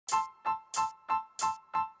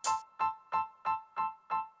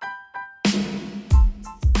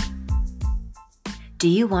Do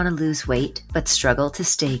you want to lose weight but struggle to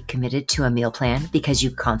stay committed to a meal plan because you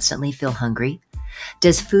constantly feel hungry?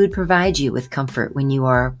 Does food provide you with comfort when you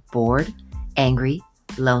are bored, angry,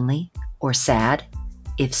 lonely, or sad?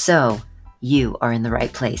 If so, you are in the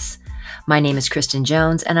right place. My name is Kristen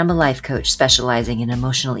Jones, and I'm a life coach specializing in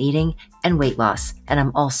emotional eating and weight loss, and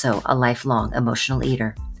I'm also a lifelong emotional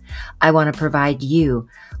eater. I want to provide you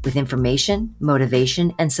with information,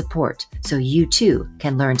 motivation, and support so you too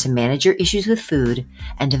can learn to manage your issues with food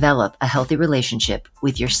and develop a healthy relationship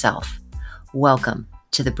with yourself. Welcome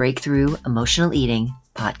to the Breakthrough Emotional Eating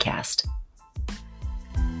Podcast.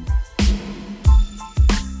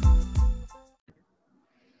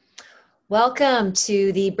 Welcome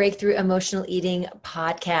to the Breakthrough Emotional Eating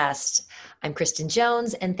Podcast. I'm Kristen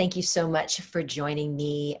Jones, and thank you so much for joining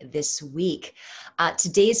me this week.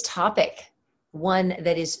 Today's topic, one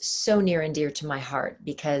that is so near and dear to my heart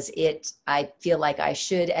because I feel like I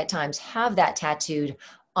should at times have that tattooed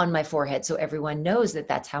on my forehead so everyone knows that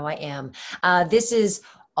that's how I am. This is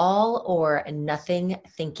all or nothing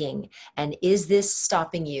thinking. And is this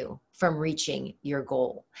stopping you from reaching your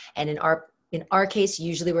goal? And in our case,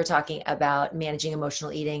 usually we're talking about managing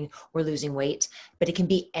emotional eating or losing weight, but it can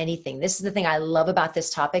be anything. This is the thing I love about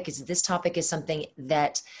this topic is this topic is something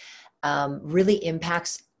that really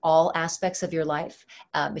impacts all aspects of your life.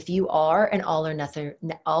 If you are an all or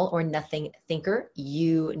nothing thinker,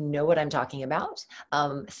 you know what I'm talking about.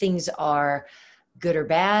 Things are good or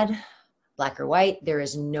bad, black or white. There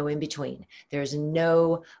is no in between.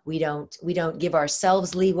 We don't give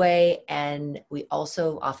ourselves leeway, and we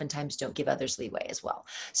also oftentimes don't give others leeway as well.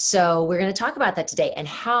 So we're going to talk about that today and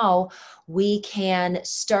how we can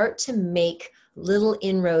start to make little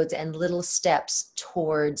inroads and little steps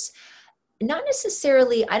towards not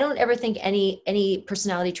necessarily, I don't ever think any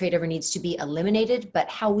personality trait ever needs to be eliminated, but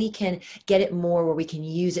how we can get it more where we can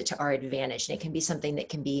use it to our advantage. And it can be something that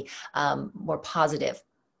can be more positive.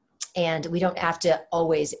 And we don't have to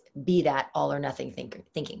always be that all or nothing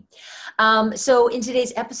thinking. So in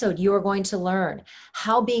today's episode, you are going to learn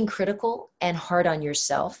how being critical and hard on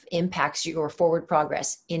yourself impacts your forward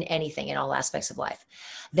progress in anything, in all aspects of life.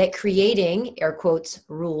 That creating, air quotes,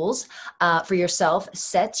 rules for yourself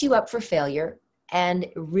sets you up for failure and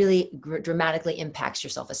really dramatically impacts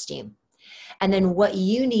your self-esteem. And then what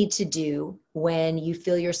you need to do when you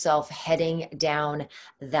feel yourself heading down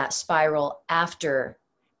that spiral after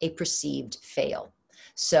a perceived fail.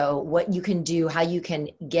 So what you can do, how you can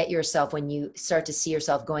get yourself when you start to see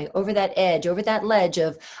yourself going over that edge, over that ledge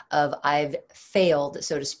of I've failed,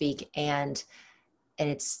 so to speak, and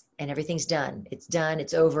everything's done. It's done,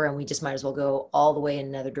 it's over, and we just might as well go all the way in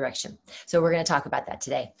another direction. So we're going to talk about that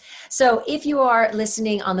today. So if you are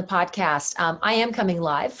listening on the podcast, I am coming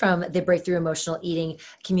live from the Breakthrough Emotional Eating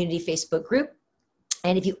Community Facebook group.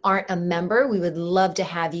 And if you aren't a member, we would love to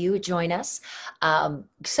have you join us.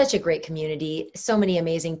 Such a great community, so many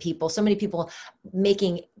amazing people, so many people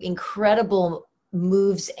making incredible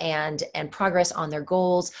moves and progress on their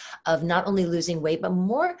goals of not only losing weight, but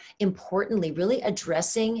more importantly, really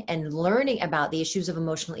addressing and learning about the issues of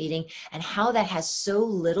emotional eating and how that has so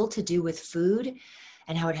little to do with food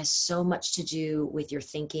and how it has so much to do with your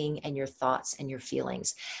thinking and your thoughts and your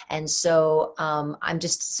feelings. And so I'm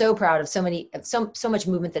just so proud of so much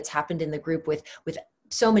movement that's happened in the group with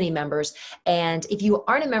so many members. And if you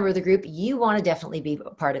aren't a member of the group, you want to definitely be a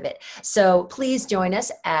part of it. So please join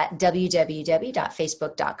us at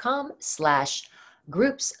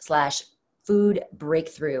www.facebook.com/groups/food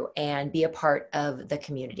breakthrough and be a part of the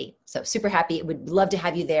community. So super happy. Would love to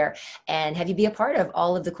have you there and have you be a part of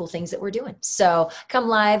all of the cool things that we're doing. So come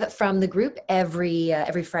live from the group every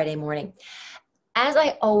Friday morning. As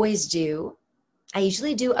I always do, I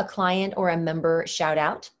usually do a client or a member shout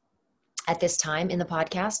out at this time in the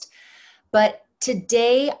podcast. But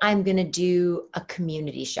today I'm going to do a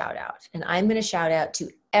community shout out, and I'm going to shout out to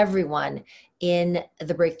everyone in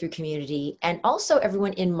the Breakthrough community and also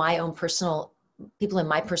everyone in my own people in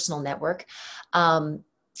my personal network.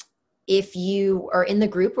 If you are in the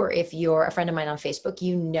group or if you're a friend of mine on Facebook,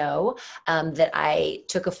 you know that I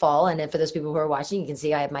took a fall. And for those people who are watching, you can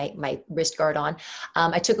see I have my wrist guard on.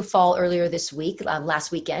 I took a fall earlier this week,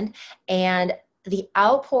 last weekend, and the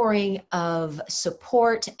outpouring of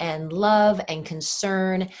support and love and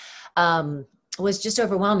concern was just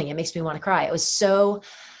overwhelming. It makes me want to cry. It was so,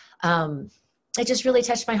 it just really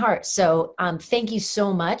touched my heart. So thank you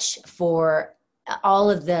so much for all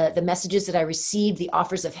of the messages that I received, the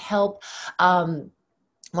offers of help.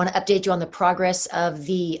 I want to update you on the progress of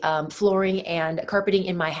the flooring and carpeting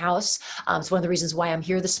in my house. It's one of the reasons why I'm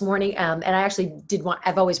here this morning. And I actually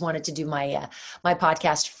I've always wanted to do my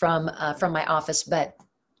podcast from my office, but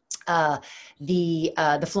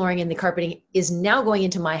The flooring and the carpeting is now going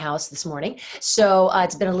into my house this morning. So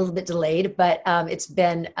it's been a little bit delayed, but it's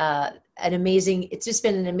been it's just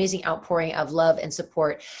been an amazing outpouring of love and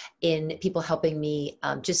support in people helping me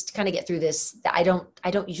just kind of get through this. I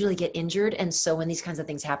don't usually get injured. And so when these kinds of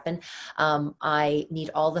things happen, I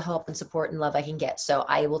need all the help and support and love I can get. So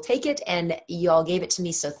I will take it, and you all gave it to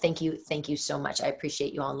me. So thank you. Thank you so much. I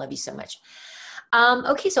appreciate you all and love you so much.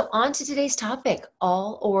 Okay, so on to today's topic,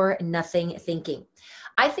 all or nothing thinking.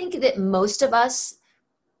 I think that most of us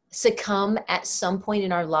succumb at some point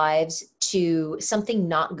in our lives to something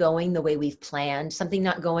not going the way we've planned, something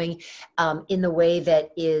not going in the way that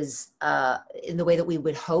is in the way that we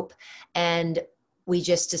would hope, and we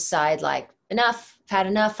just decide like, enough, I've had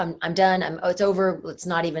enough, I'm done, it's over, let's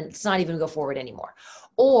not even go forward anymore,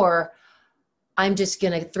 or I'm just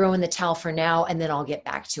going to throw in the towel for now and then I'll get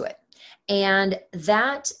back to it. And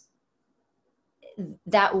that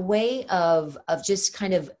way of just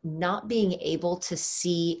kind of not being able to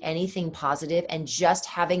see anything positive and just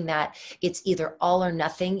having that it's either all or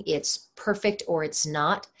nothing, it's perfect or it's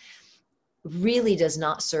not, really does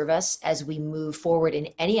not serve us as we move forward in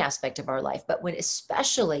any aspect of our life. But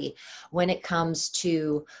especially when it comes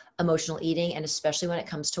to emotional eating, and especially when it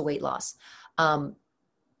comes to weight loss.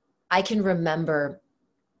 I can remember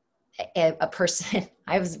a person,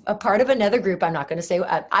 I was a part of another group. I'm not going to say,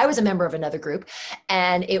 I was a member of another group,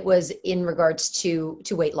 and it was in regards to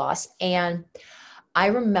weight loss. And I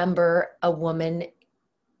remember a woman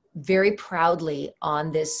very proudly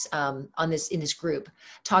in this group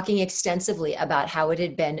talking extensively about how it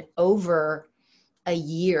had been over a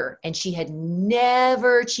year and she had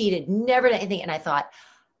never cheated, never done anything. And I thought,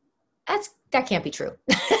 that can't be true.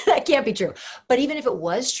 That can't be true. But even if it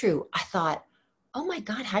was true, I thought, oh my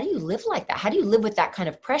God, how do you live like that? How do you live with that kind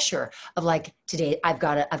of pressure of like, today I've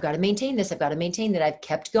got to maintain this. I've got to maintain that I've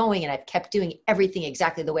kept going and I've kept doing everything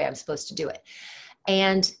exactly the way I'm supposed to do it.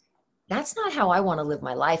 And that's not how I want to live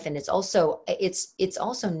my life. And it's also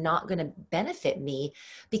not going to benefit me,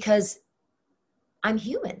 because I'm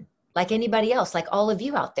human like anybody else, like all of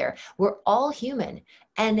you out there. We're all human,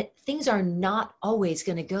 and things are not always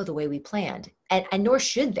going to go the way we planned, and nor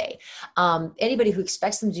should they. Anybody who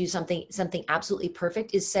expects them to do something absolutely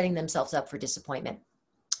perfect is setting themselves up for disappointment.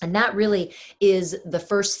 And that really is the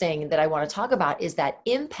first thing that I want to talk about, is that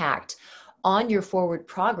impact on your forward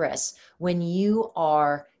progress when you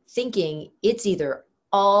are thinking it's either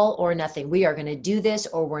all or nothing. We are going to do this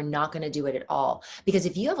or we're not going to do it at all. Because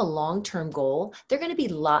if you have a long-term goal, there are going to be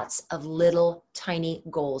lots of little tiny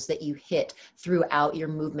goals that you hit throughout your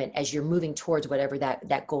movement as you're moving towards whatever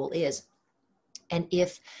that goal is. And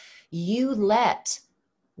if you let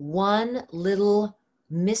one little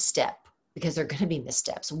misstep, because they're going to be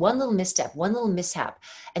missteps, one little misstep, one little mishap,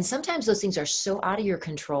 and sometimes those things are so out of your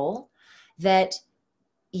control that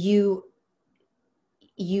you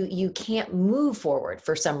can't move forward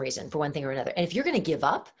for some reason, for one thing or another. And if you're going to give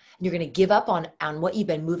up, and you're going to give up on what you've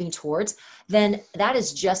been moving towards, then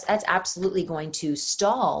that's absolutely going to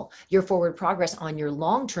stall your forward progress on your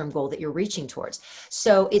long-term goal that you're reaching towards.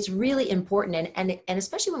 So it's really important. And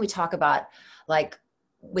especially when we talk about like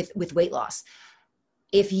with weight loss,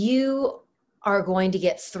 if you are going to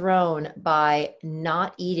get thrown by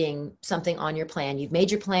not eating something on your plan. You've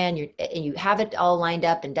made your plan, and you have it all lined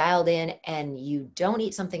up and dialed in, and you don't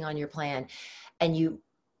eat something on your plan, and you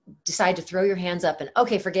decide to throw your hands up and,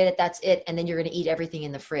 okay, forget it, that's it. And then you're going to eat everything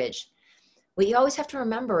in the fridge. What you always have to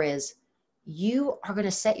remember is you are going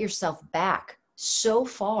to set yourself back so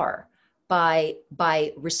far by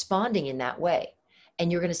responding in that way. And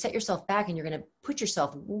you're going to set yourself back, and you're going to put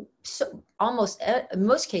yourself almost, in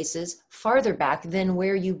most cases, farther back than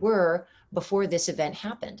where you were before this event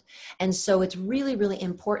happened. And so it's really, really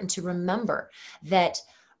important to remember that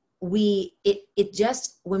when we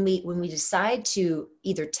decide to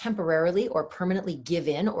either temporarily or permanently give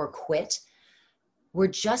in or quit, we're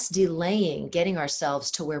just delaying getting ourselves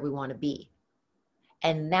to where we want to be.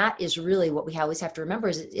 And that is really what we always have to remember,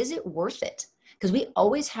 is it worth it? Because we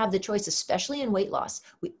always have the choice, especially in weight loss.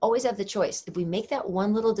 We always have the choice. If we make that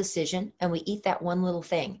one little decision and we eat that one little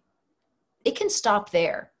thing, it can stop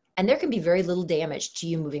there. And there can be very little damage to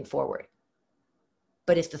you moving forward.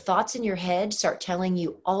 But if the thoughts in your head start telling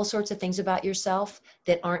you all sorts of things about yourself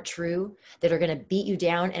that aren't true, that are going to beat you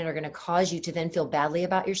down and are going to cause you to then feel badly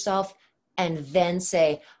about yourself, and then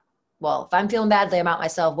say, well, if I'm feeling badly about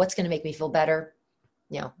myself, what's going to make me feel better?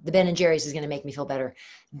 The Ben and Jerry's is going to make me feel better.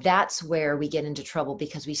 That's where we get into trouble,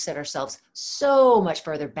 because we set ourselves so much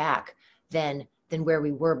further back than where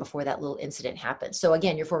we were before that little incident happened. So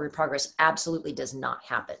again, your forward progress absolutely does not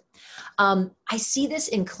happen. I see this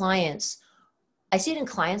in clients I see it in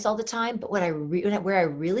clients all the time, but where I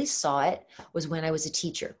really saw it was when I was a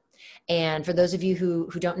teacher. And for those of you who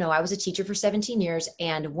don't know, I was a teacher for 17 years.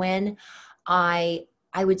 And when I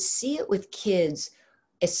would see it with kids,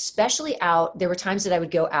 especially out, there were times that I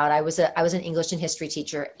would go out. I was an English and history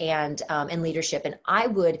teacher and in leadership. And I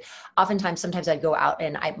would sometimes I'd go out,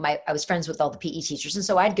 and I was friends with all the PE teachers. And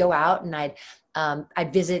so I'd go out and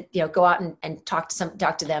I'd visit, go out and talk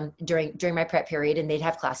to them during my prep period, and they'd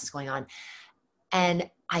have classes going on. And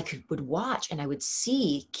I would watch, and I would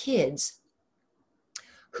see kids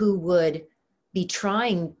who would be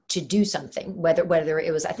trying to do something, whether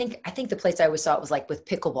it was, I think the place I always saw it was like with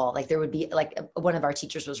pickleball. Like there would be like one of our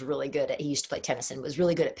teachers was really good he used to play tennis and was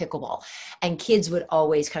really good at pickleball, and kids would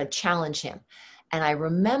always kind of challenge him. And I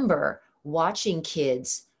remember watching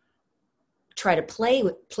kids try to play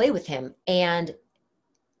with him, and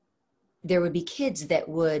there would be kids that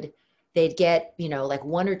they'd get, like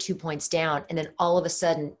 1 or 2 points down. And then all of a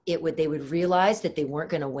sudden they would realize that they weren't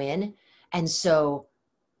going to win. And so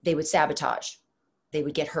they would sabotage, they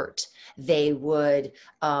would get hurt. They would,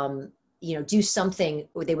 do something,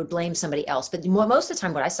 or they would blame somebody else. But most of the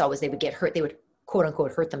time what I saw was they would get hurt. They would quote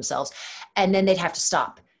unquote hurt themselves, and then they'd have to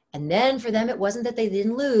stop. And then for them, it wasn't that they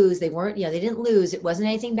didn't lose. They didn't lose. It wasn't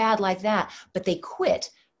anything bad like that, but they quit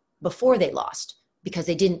before they lost because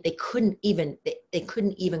they couldn't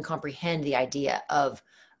even comprehend the idea of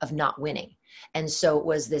not winning. And so it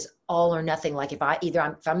was this all or nothing. Like if I'm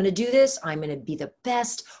going to do this, I'm going to be the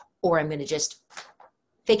best, or I'm going to just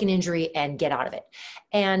fake an injury and get out of it.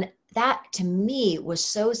 And that to me was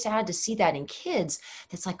so sad to see that in kids.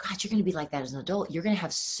 That's like, God, you're going to be like that as an adult. You're going to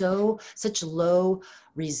have such low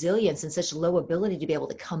resilience and such low ability to be able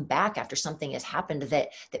to come back after something has happened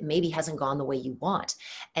that maybe hasn't gone the way you want.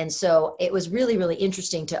 And so it was really, really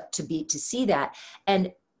interesting to see that.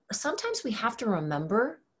 And sometimes we have to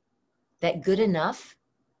remember that good enough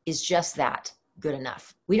is just that, good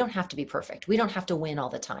enough. We don't have to be perfect. We don't have to win all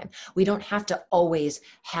the time. We don't have to always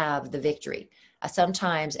have the victory.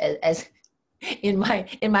 Sometimes, as in my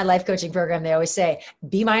life coaching program, they always say,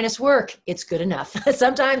 B- work, it's good enough.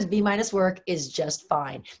 Sometimes B- work is just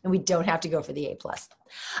fine, and we don't have to go for the A+.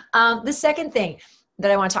 The second thing that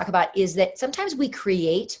I want to talk about is that sometimes we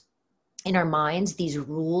create in our minds these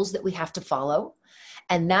rules that we have to follow,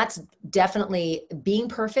 and that's definitely being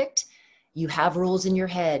perfect. You have rules in your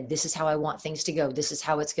head. This is how I want things to go. This is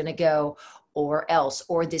how it's going to go, or else,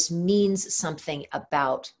 or this means something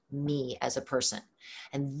about me as a person.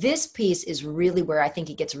 And this piece is really where I think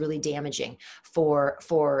it gets really damaging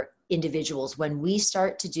for individuals when we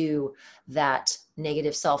start to do that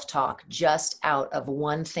negative self-talk just out of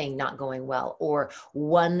one thing not going well, or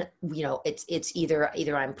one, it's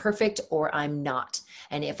either I'm perfect or I'm not.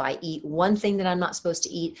 And if I eat one thing that I'm not supposed to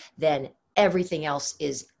eat, then everything else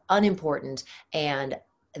is unimportant, and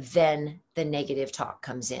then the negative talk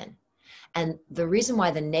comes in. And the reason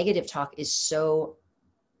why the negative talk is so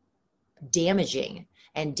damaging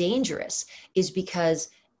and dangerous is because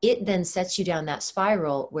it then sets you down that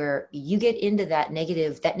spiral where you get into that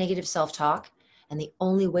negative self-talk, and the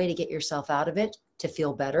only way to get yourself out of it, to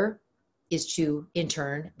feel better, is to in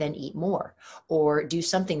turn then eat more or do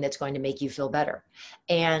something that's going to make you feel better.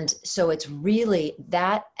 And so it's really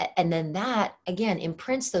that, and then that again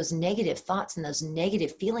imprints those negative thoughts and those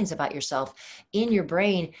negative feelings about yourself in your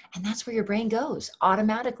brain. And that's where your brain goes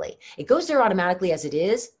automatically. It goes there automatically as it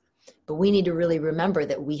is, but we need to really remember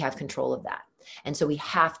that we have control of that. And so we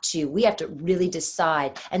have to really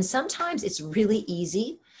decide. And sometimes it's really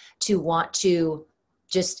easy to want to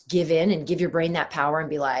just give in and give your brain that power and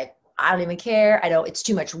be like, I don't even care. It's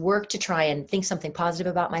too much work to try and think something positive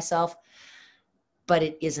about myself, but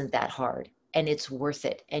it isn't that hard, and it's worth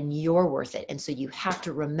it, and you're worth it. And so you have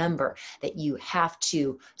to remember that you have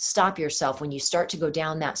to stop yourself when you start to go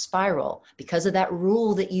down that spiral because of that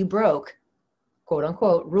rule that you broke, quote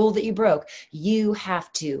unquote, rule that you broke. You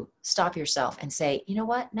have to stop yourself and say, you know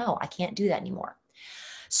what? No, I can't do that anymore.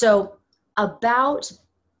 So about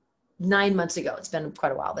 9 months ago, it's been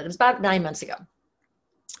quite a while, but it was about 9 months ago,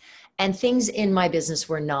 and things in my business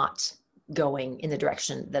were not going in the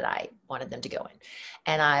direction that I wanted them to go in.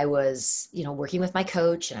 And I was, working with my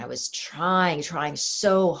coach, and I was trying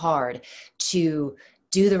so hard to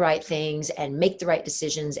do the right things and make the right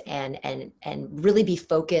decisions and really be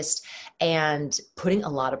focused, and putting a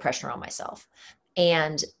lot of pressure on myself.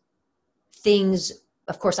 And things,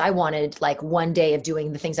 of course, I wanted like one day of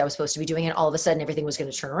doing the things I was supposed to be doing, and all of a sudden everything was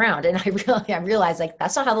going to turn around. And I realized like,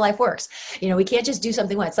 that's not how the life works. We can't just do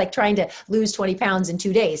something once. It's like trying to lose 20 pounds in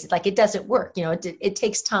 2 days. It's like, it doesn't work. It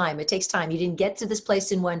takes time. It takes time. You didn't get to this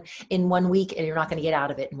place in one week, and you're not going to get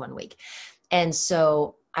out of it in 1 week. And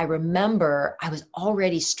so I remember I was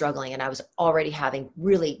already struggling and I was already having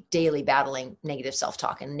really daily battling negative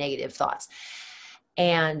self-talk and negative thoughts.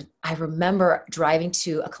 And I remember driving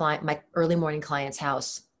to my early morning client's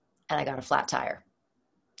house, and I got a flat tire.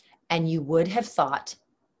 And you would have thought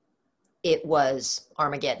it was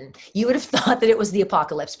Armageddon. You would have thought that it was the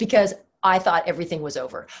apocalypse, because I thought everything was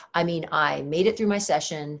over. I mean, I made it through my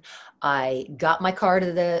session. I got my car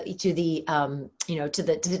to the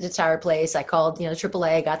tire place. I called,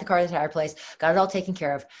 AAA, got the car to the tire place, got it all taken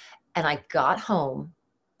care of. And I got home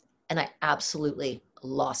and I absolutely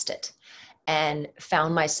lost it and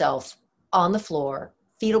found myself on the floor,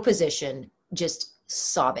 fetal position, just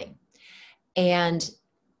sobbing. And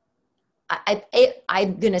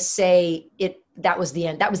I'm going to say that was the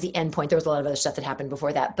end. That was the end point. There was a lot of other stuff that happened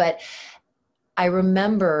before that. But I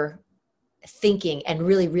remember thinking and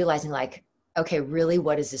really realizing, like, okay, really,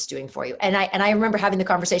 what is this doing for you? And I remember having the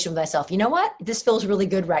conversation with myself, you know what? This feels really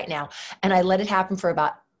good right now. And I let it happen for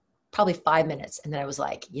about probably 5 minutes. And then I was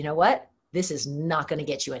like, you know what? This is not going to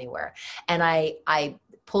get you anywhere. And I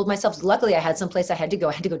pulled myself. Luckily, I had someplace I had to go.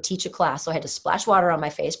 I had to go teach a class. So I had to splash water on my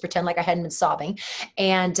face, pretend like I hadn't been sobbing,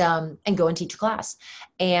 and go and teach a class.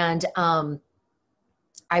 And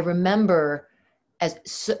I remember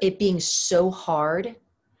it being so hard,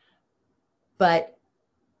 but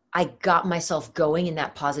I got myself going in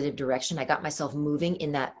that positive direction. I got myself moving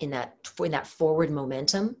in that forward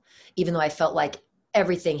momentum, even though I felt like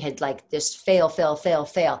everything had like this fail.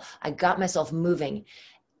 I got myself moving,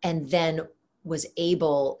 and then was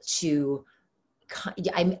able to,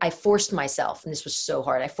 I forced myself, and this was so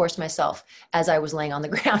hard. I forced myself as I was laying on the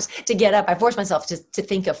ground to get up. I forced myself to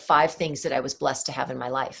think of 5 things that I was blessed to have in my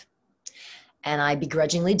life. And I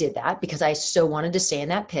begrudgingly did that because I so wanted to stay in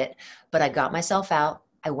that pit, but I got myself out.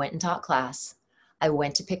 I went and taught class. I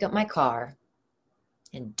went to pick up my car,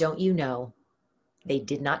 and don't you know, they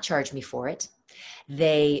did not charge me for it.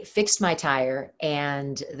 They fixed my tire,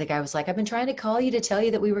 and the guy was like, I've been trying to call you to tell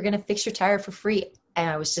you that we were going to fix your tire for free.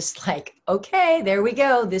 And I was just like, okay, there we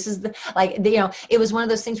go. This is it was one of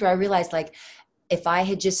those things where I realized, like, if I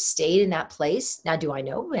had just stayed in that place, now do I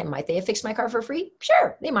know, might they have fixed my car for free?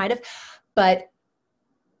 Sure, they might have. But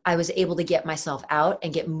I was able to get myself out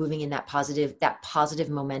and get moving in that positive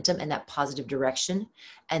momentum and that positive direction.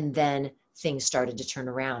 And then things started to turn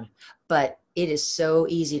around. But it is so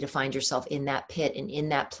easy to find yourself in that pit and in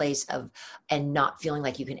that place and not feeling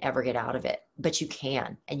like you can ever get out of it, but you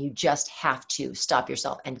can, and you just have to stop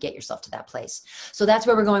yourself and get yourself to that place. So that's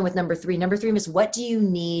where we're going with number 3. Number 3 is, what do you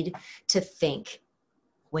need to think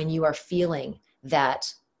when you are feeling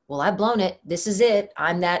that, well, I've blown it. This is it.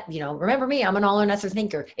 I'm that, remember me, I'm an all or nothing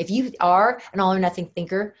thinker. If you are an all or nothing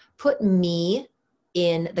thinker, put me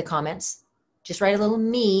in the comments. Just write a little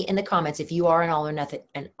me in the comments if you are an all or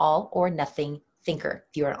nothing thinker.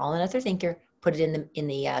 If you are an all or nothing thinker, put it in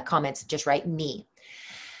the comments. Just write me.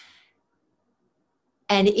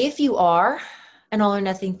 And if you are an all or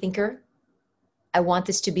nothing thinker, I want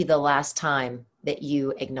this to be the last time that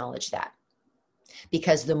you acknowledge that.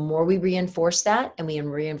 Because the more we reinforce that, and we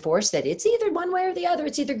reinforce that it's either one way or the other,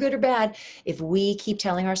 it's either good or bad. If we keep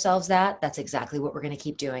telling ourselves that, that's exactly what we're going to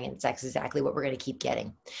keep doing. And it's exactly what we're going to keep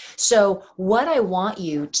getting. So what I want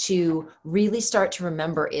you to really start to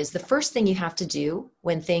remember is, the first thing you have to do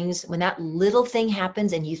when that little thing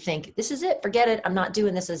happens and you think, this is it, forget it, I'm not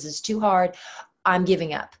doing this is too hard, I'm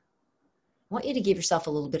giving up. I want you to give yourself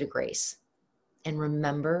a little bit of grace and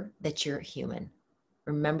remember that you're human.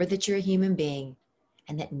 Remember that you're a human being,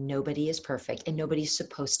 and that nobody is perfect and nobody's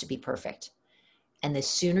supposed to be perfect. And the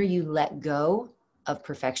sooner you let go of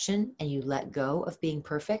perfection and you let go of being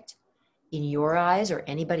perfect in your eyes or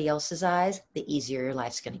anybody else's eyes, the easier your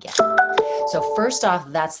life's going to get. So first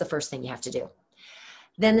off, that's the first thing you have to do.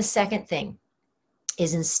 Then the second thing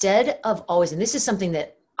is, instead of always, and this is something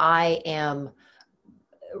that I'm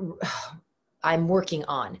working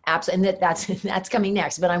on, absolutely, and that's coming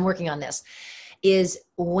next, but I'm working on this, is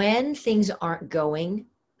when things aren't going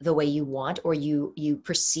the way you want, or you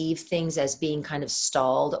perceive things as being kind of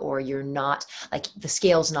stalled, or you're not, like, the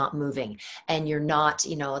scale's not moving, and you're not,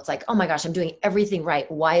 it's like, oh my gosh, I'm doing everything right.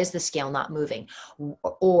 Why is the scale not moving?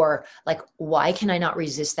 Or like, why can I not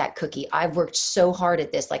resist that cookie? I've worked so hard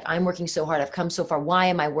at this. Like, I'm working so hard. I've come so far.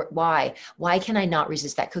 Why can I not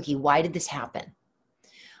resist that cookie? Why did this happen?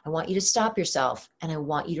 I want you to stop yourself, and I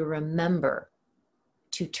want you to remember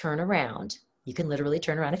to turn around. You can literally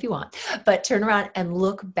turn around if you want, but turn around and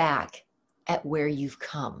look back at where you've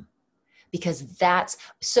come. Because that's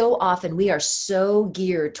so often we are so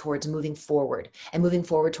geared towards moving forward and moving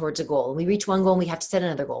forward towards a goal. And we reach one goal and we have to set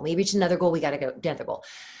another goal. When we reach another goal, we got to go to another goal.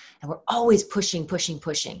 And we're always pushing.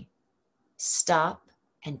 Stop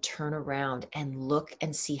and turn around and look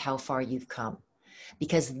and see how far you've come.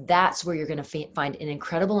 Because that's where you're going to find an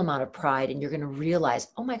incredible amount of pride, and you're going to realize,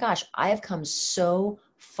 oh my gosh, I have come so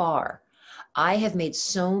far. I have made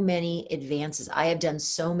so many advances. I have done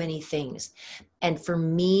so many things. And for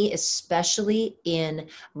me, especially in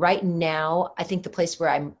right now, I think the place where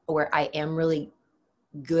I am really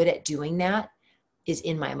good at doing that is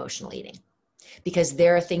in my emotional eating, because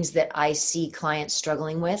there are things that I see clients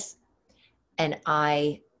struggling with, and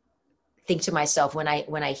I think to myself, when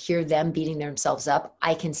I hear them beating themselves up,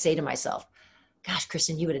 I can say to myself, gosh,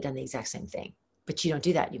 Kristen, you would have done the exact same thing, but you don't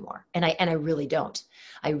do that anymore. And I really don't.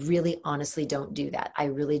 I really honestly don't do that. I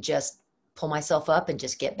really just pull myself up and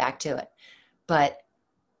just get back to it. But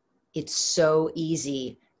it's so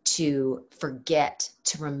easy to forget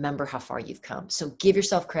to remember how far you've come. So give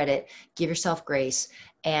yourself credit, give yourself grace,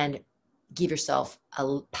 and give yourself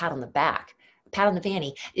a pat on the back, a pat on the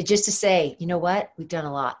fanny. It's just to say, you know what? We've done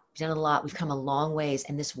a lot. We've done a lot. We've come a long ways.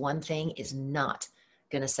 And this one thing is not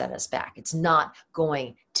going to set us back. It's not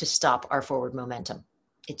going to stop our forward momentum.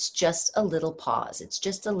 It's just a little pause. It's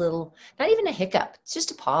just a little, not even a hiccup. It's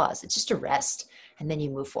just a pause. It's just a rest. And then you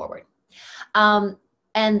move forward. And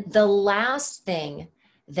the last thing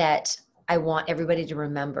that I want everybody to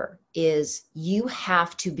remember is you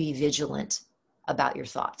have to be vigilant about your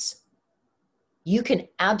thoughts. You can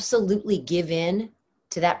absolutely give in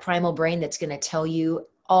to that primal brain that's going to tell you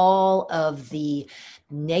all of the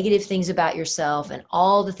negative things about yourself and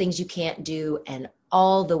all the things you can't do and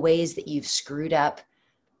all the ways that you've screwed up.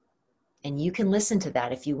 And you can listen to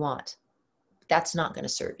that if you want. That's not going to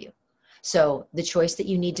serve you. So the choice that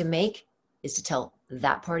you need to make is to tell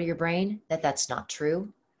that part of your brain that that's not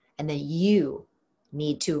true. And then you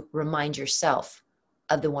need to remind yourself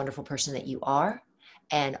of the wonderful person that you are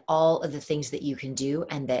and all of the things that you can do,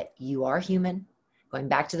 and that you are human. Going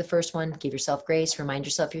back to the first one, give yourself grace, remind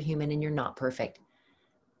yourself you're human and you're not perfect,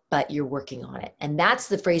 but you're working on it. And that's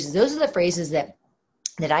the phrases. Those are the phrases that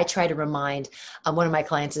I try to remind. One of my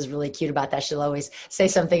clients is really cute about that. She'll always say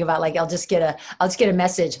something about like, I'll just get a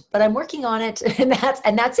message, but I'm working on it. And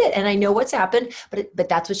that's it. And I know what's happened, but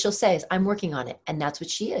that's what she'll say is I'm working on it. And that's what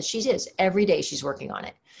she is. She is every day she's working on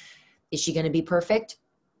it. Is she going to be perfect?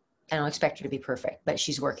 I don't expect her to be perfect, but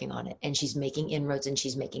she's working on it and she's making inroads and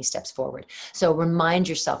she's making steps forward. So remind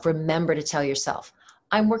yourself, remember to tell yourself,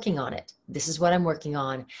 I'm working on it. This is what I'm working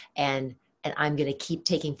on. And I'm going to keep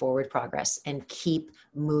taking forward progress and keep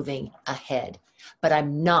moving ahead. But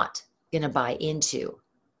I'm not going to buy into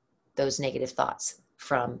those negative thoughts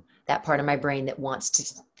from that part of my brain that wants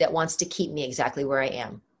to keep me exactly where I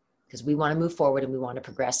am, because we want to move forward and we want to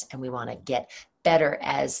progress and we want to get better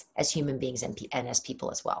as human beings and as people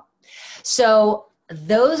as well. So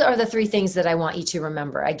those are the three things that I want you to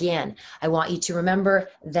remember. Again, I want you to remember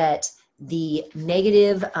that the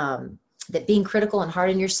negative, that being critical and hard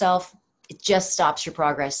on yourself, it just stops your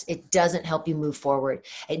progress. It doesn't help you move forward.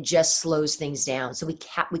 It just slows things down. So we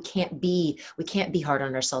can't be hard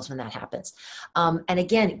on ourselves when that happens. And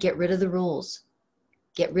again, get rid of the rules.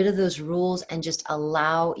 Get rid of those rules and just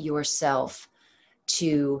allow yourself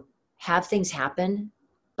to have things happen,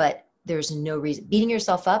 but there's no reason. Beating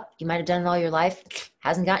yourself up, you might have done it all your life,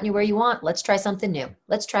 hasn't gotten you where you want. Let's try something new.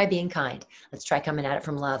 Let's try being kind. Let's try coming at it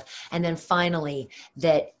from love. And then finally,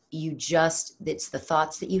 it's the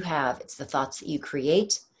thoughts that you have, it's the thoughts that you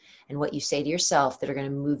create and what you say to yourself that are going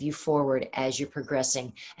to move you forward as you're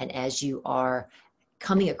progressing and as you are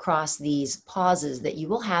coming across these pauses that you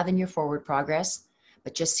will have in your forward progress.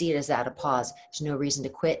 But just see it as that, a pause. There's no reason to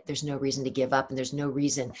quit. There's no reason to give up. And there's no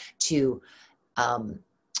reason to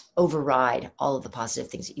override all of the positive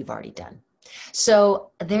things that you've already done. So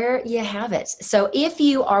there you have it. So if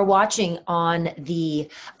you are watching on the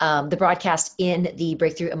broadcast in the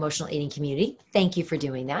Breakthrough Emotional Eating community, thank you for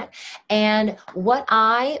doing that. And what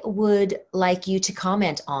I would like you to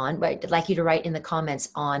comment on, what I'd like you to write in the comments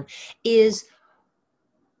on, is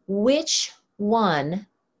which one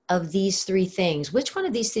of these three things, which one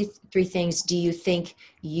of these three things do you think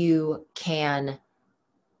you can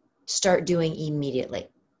start doing immediately?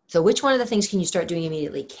 So which one of the things can you start doing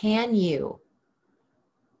immediately? Can you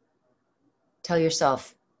tell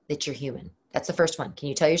yourself that you're human? That's the first one. Can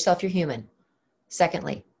you tell yourself you're human?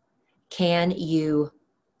 Secondly, can you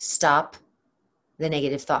stop the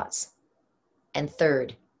negative thoughts? And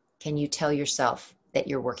third, can you tell yourself that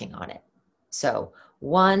you're working on it? So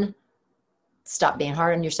one, stop being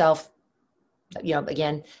hard on yourself. Stop being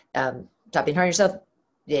hard on yourself.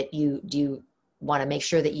 That you want to make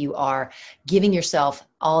sure that you are giving yourself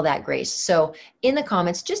all that grace. So in the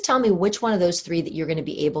comments, just tell me which one of those three that you're going to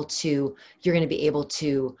be able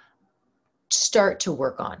to start to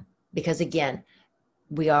work on. Because again,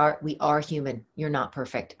 We are human. You're not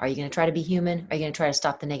perfect. Are you going to try to be human? Are you going to try to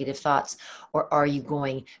stop the negative thoughts? Or are you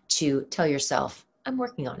going to tell yourself, I'm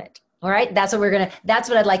working on it? All right. That's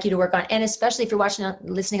what I'd like you to work on. And especially if you're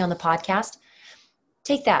listening on the podcast,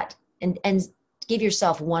 take that and give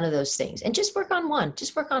yourself one of those things and just work on one.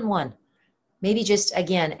 Just work on one. Maybe just,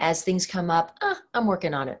 again, as things come up, I'm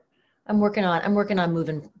working on it. I'm working on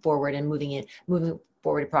moving forward and moving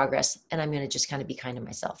forward to progress. And I'm going to just kind of be kind to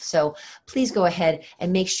myself. So please go ahead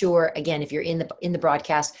and make sure, again, if you're in the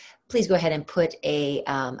broadcast, please go ahead and put a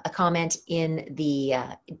comment in the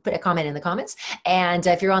comments. And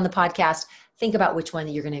if you're on the podcast, think about which one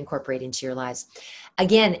that you're going to incorporate into your lives.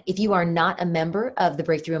 Again, if you are not a member of the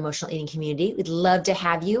Breakthrough Emotional Eating community, we'd love to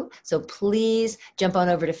have you. So please jump on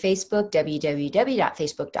over to Facebook,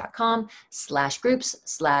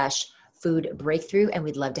 www.facebook.com/groups/food breakthrough. And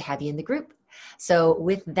we'd love to have you in the group. So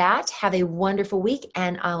with that, have a wonderful week,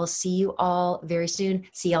 and I'll see you all very soon.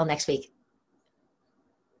 See y'all next week.